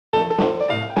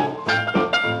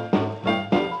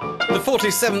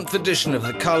47th edition of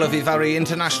the Karlovy Vary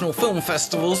International Film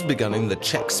Festival's begun in the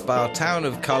Czech spa town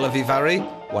of Karlovy Vary,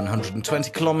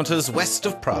 120 kilometres west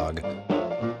of Prague.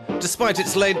 Despite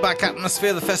its laid-back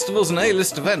atmosphere, the festival's an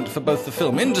A-list event for both the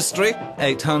film industry.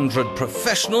 800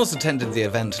 professionals attended the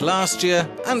event last year,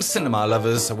 and cinema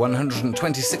lovers.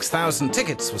 126,000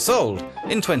 tickets were sold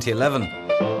in 2011.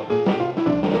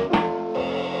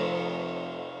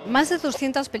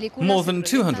 More than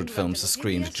 200 films are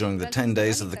screened during the 10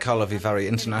 days of the Karlovy Vary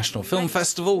International Film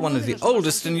Festival, one of the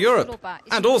oldest in Europe,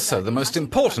 and also the most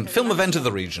important film event of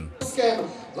the region.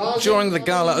 During the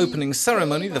gala opening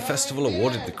ceremony, the festival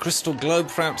awarded the Crystal Globe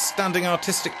for outstanding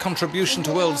artistic contribution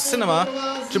to world cinema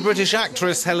to British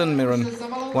actress Helen Mirren,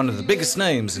 one of the biggest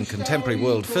names in contemporary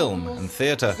world film and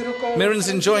theatre. Mirren's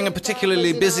enjoying a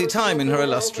particularly busy time in her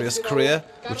illustrious career,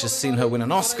 which has seen her win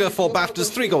an Oscar, 4 BAFTAs,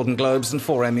 3 Golden Globes and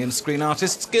 4 Emmy and Screen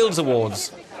Artists Guild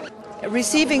Awards.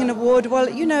 Receiving an award, well,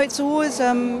 you know, it's always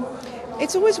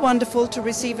wonderful to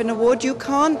receive an award. You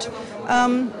can't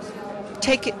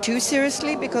take it too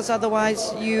seriously, because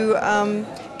otherwise you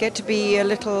get to be a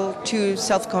little too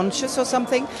self-conscious or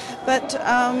something. But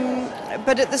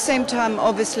at the same time,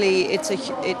 obviously, it's a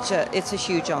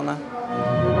huge honour.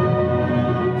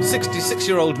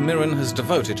 66-year-old Mirren has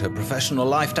devoted her professional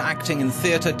life to acting in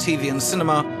theatre, TV and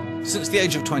cinema since the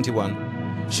age of 21.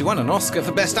 She won an Oscar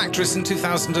for Best Actress in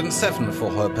 2007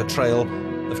 for her portrayal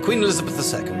of Queen Elizabeth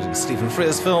II in Stephen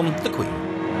Frears' film The Queen.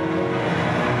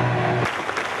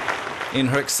 In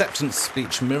her acceptance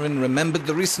speech, Mirren remembered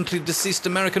the recently deceased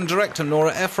American director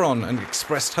Nora Ephron and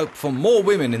expressed hope for more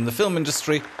women in the film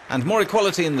industry and more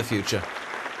equality in the future.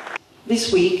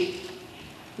 This week,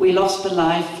 we lost the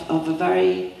life of a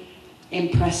very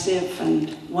impressive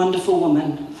and wonderful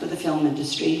woman for the film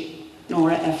industry,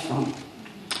 Nora Ephron.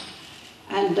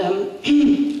 And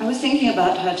I was thinking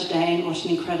about her today and what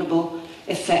an incredible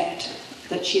effect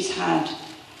that she's had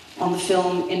on the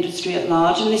film industry at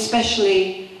large, and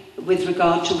especially with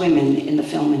regard to women in the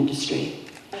film industry.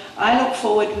 I look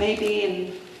forward,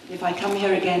 maybe if I come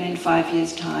here again in 5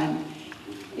 years' time,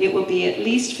 it will be at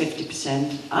least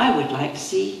 50%. I would like to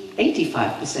see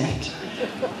 85%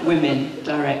 women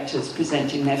directors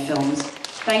presenting their films.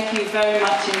 Thank you very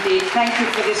much indeed. Thank you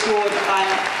for this award.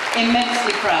 I'm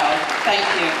immensely proud. Thank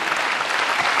you.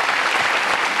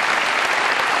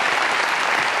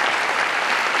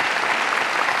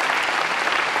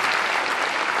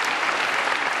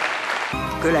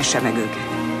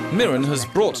 Mirren has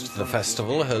brought to the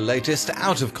festival her latest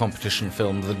out-of-competition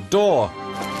film, The Door.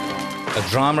 A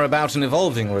drama about an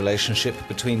evolving relationship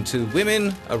between 2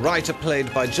 women, a writer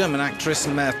played by German actress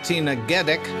Martina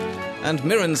Gedeck, and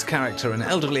Mirren's character, an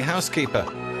elderly housekeeper.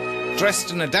 Dressed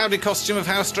in a dowdy costume of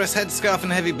house dress, headscarf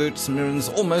and heavy boots, Mirren's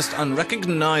almost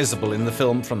unrecognisable in the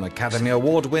film from Academy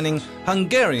Award-winning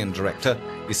Hungarian director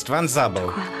István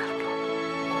Szabó.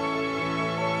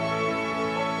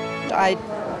 I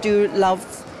do love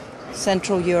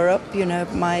Central Europe. You know,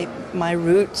 my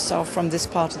roots are from this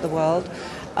part of the world.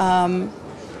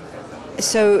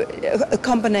 So a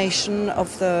combination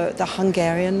of the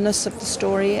Hungarianness of the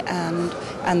story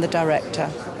and the director,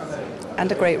 and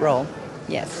a great role,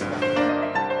 yes.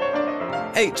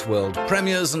 8 world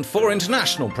premieres and 4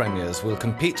 international premieres will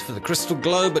compete for the Crystal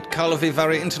Globe at Karlovy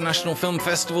Vary International Film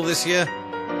Festival this year.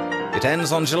 It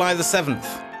ends on July the 7th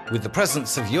with the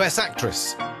presence of US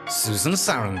actress Susan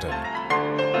Sarandon.